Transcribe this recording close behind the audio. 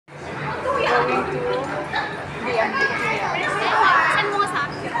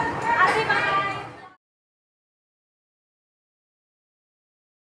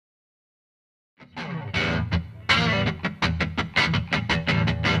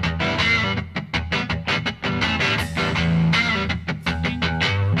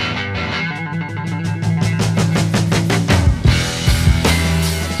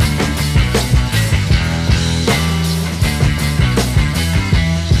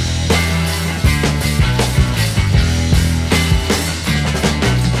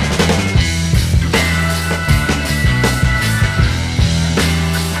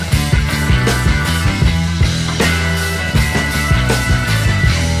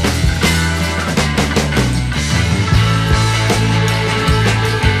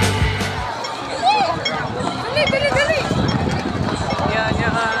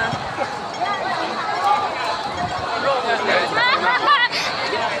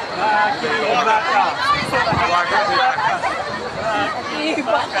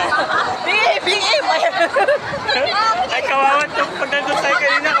Ay, kawawan itong pag nandun tayo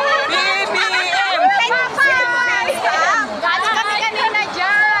kanina. BBM! Galing kami kanina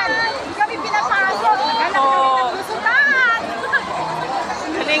dyan. Hindi kami pinapasok. Galing kami naglusutan.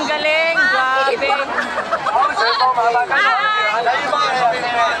 Galing-galing, grabe.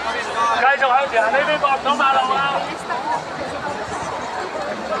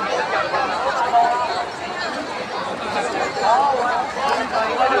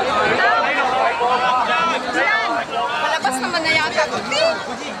 Palabas naman na yata.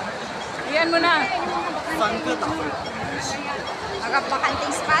 Iyan mo na. Agap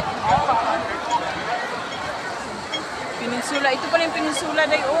makanting spot. Peninsula. Ito pala yung peninsula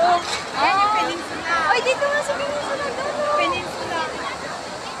day. Oh. Yan yung peninsula. Oy, dito nga sa peninsula. Peninsula.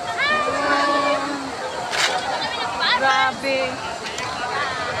 Grabe.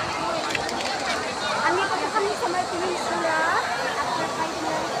 Andito po kami sa may peninsula. After 5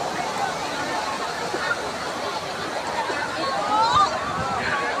 minutes.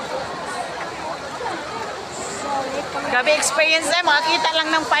 Grabe experience eh. Makakita lang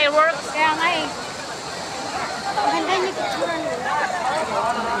ng fireworks. Kaya nga eh. Maganda yung picture nila.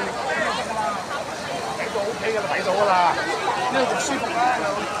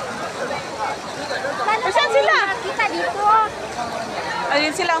 Saan sila? Kita dito.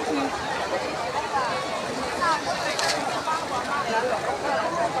 Ayun sila.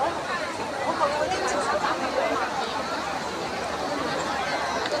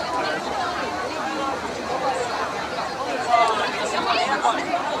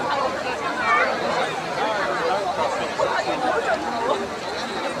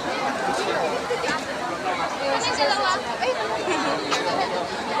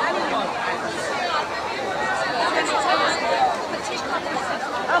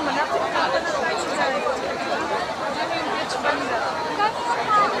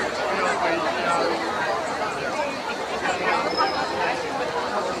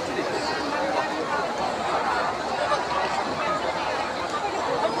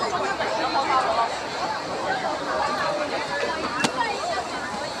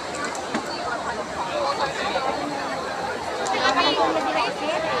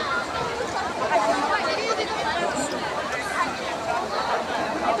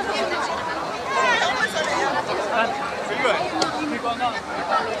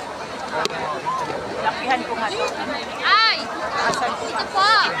 Lakihan ko nga ito. Ay! Asan ko Ito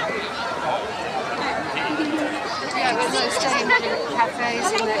po! Cafes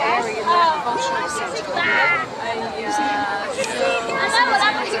in the area, the cultural center. Wala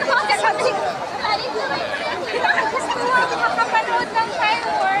pa si Kote kasi gusto mo makapanood ng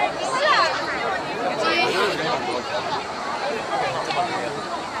fireworks. Wala.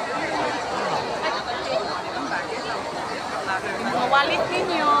 Mawalit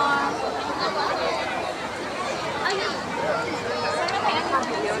ninyo.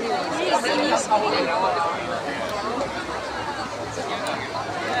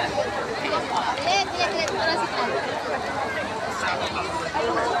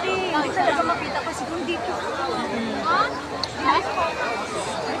 Hindi talaga makita kasi kung dito.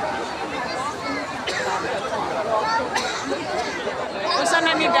 Usa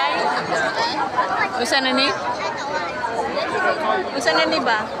na ni Day? Usa na ni? Usa na ni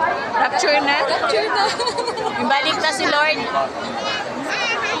ba? Rapture na? Rapture na. Ibalik na si Lord.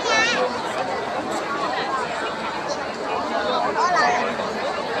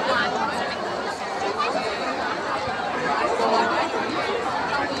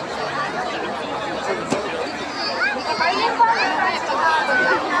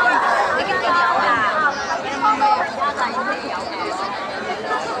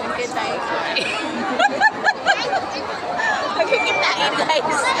 Nagkikitain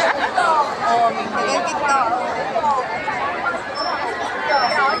guys. Oh,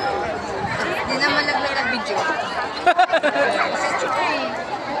 Hindi naman nag-video.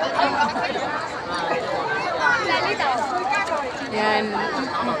 yan.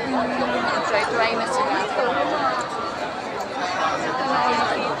 Try na sila.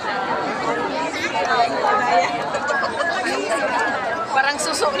 Parang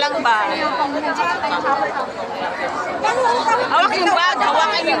suso lang ba? Hawak yung bag.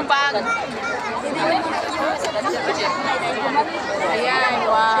 Hawakan yung bag. Ayan,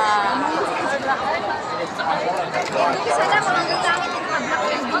 wow. Sana mo lang gamit yung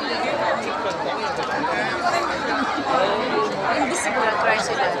pag-black. Invisible na try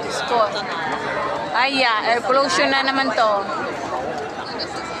sila. Disco. Ay, air pollution na naman to.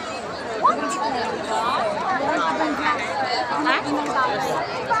 Ha?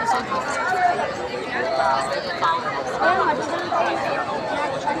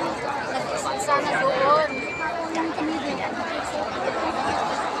 Sana doon.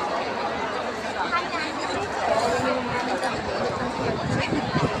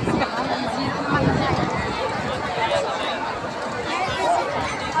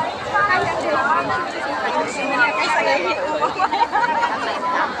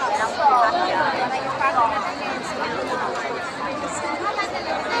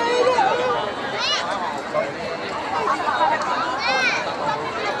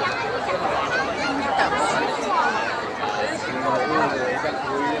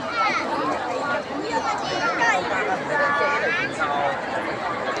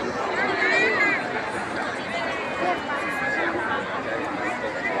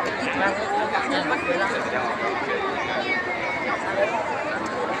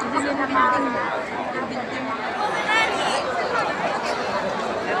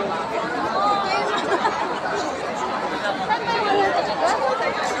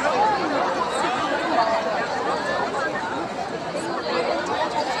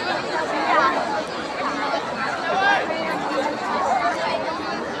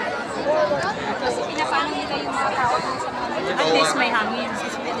 At least may hangin.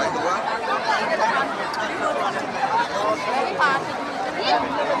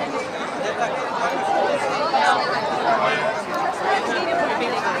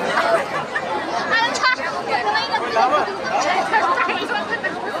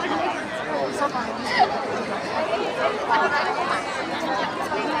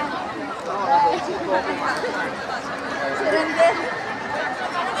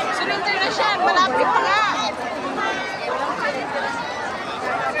 Surrender na siya. Malapit pa nga.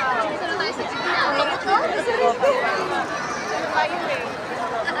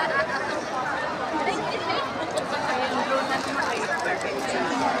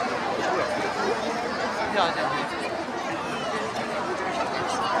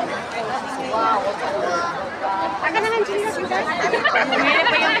 Aga naman dyan na siya. Ngayon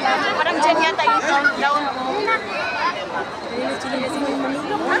pa yung, parang dyan yata yung countdown ko. Oo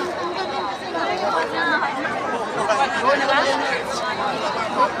na ba?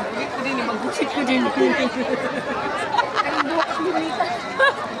 Ko din, mag-busit ko din.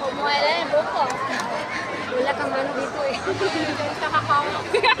 Wala yung buko. Wala kang ano dito eh.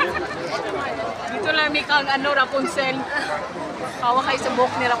 Dito lang may kang ano, Rapunzel. Hawa kayo sa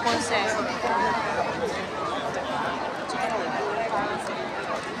buhok ni Rapunzel.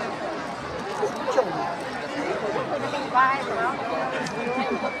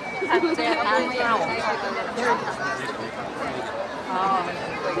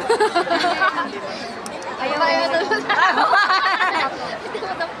 Ayaw doon.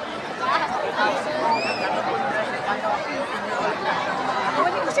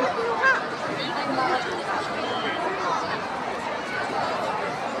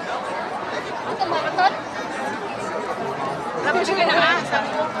 Ito marathon? Rapunzel ka na nga.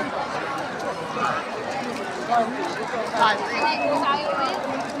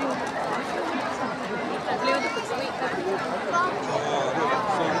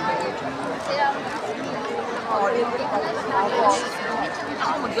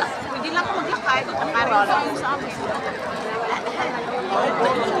 Ako maglak. Pwede lang ako maglakay. Nakari lang sa amin.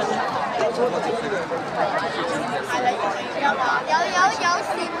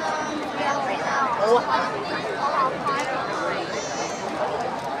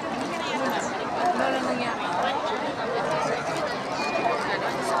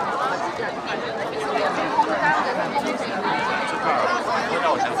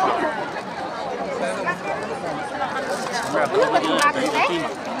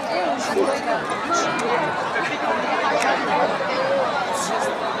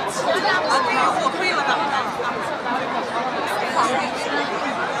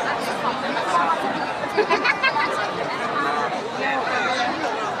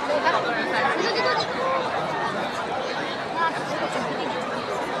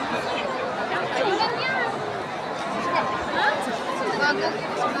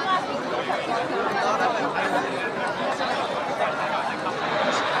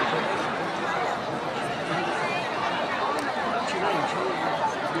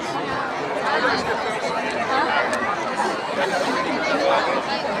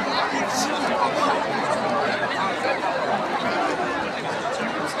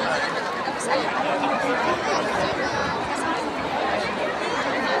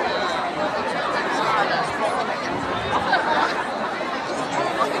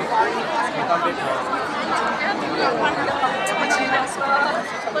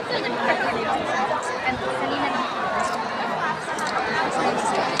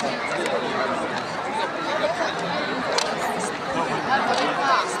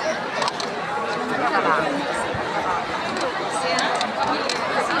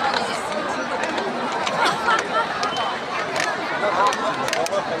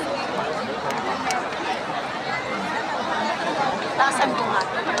 Tasan ko nga.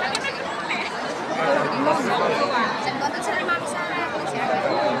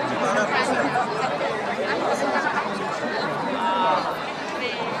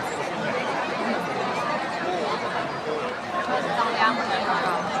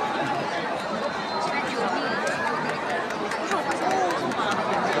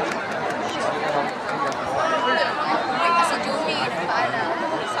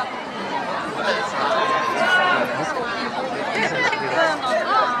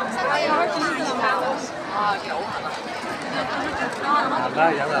 Haba,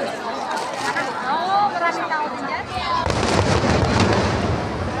 yan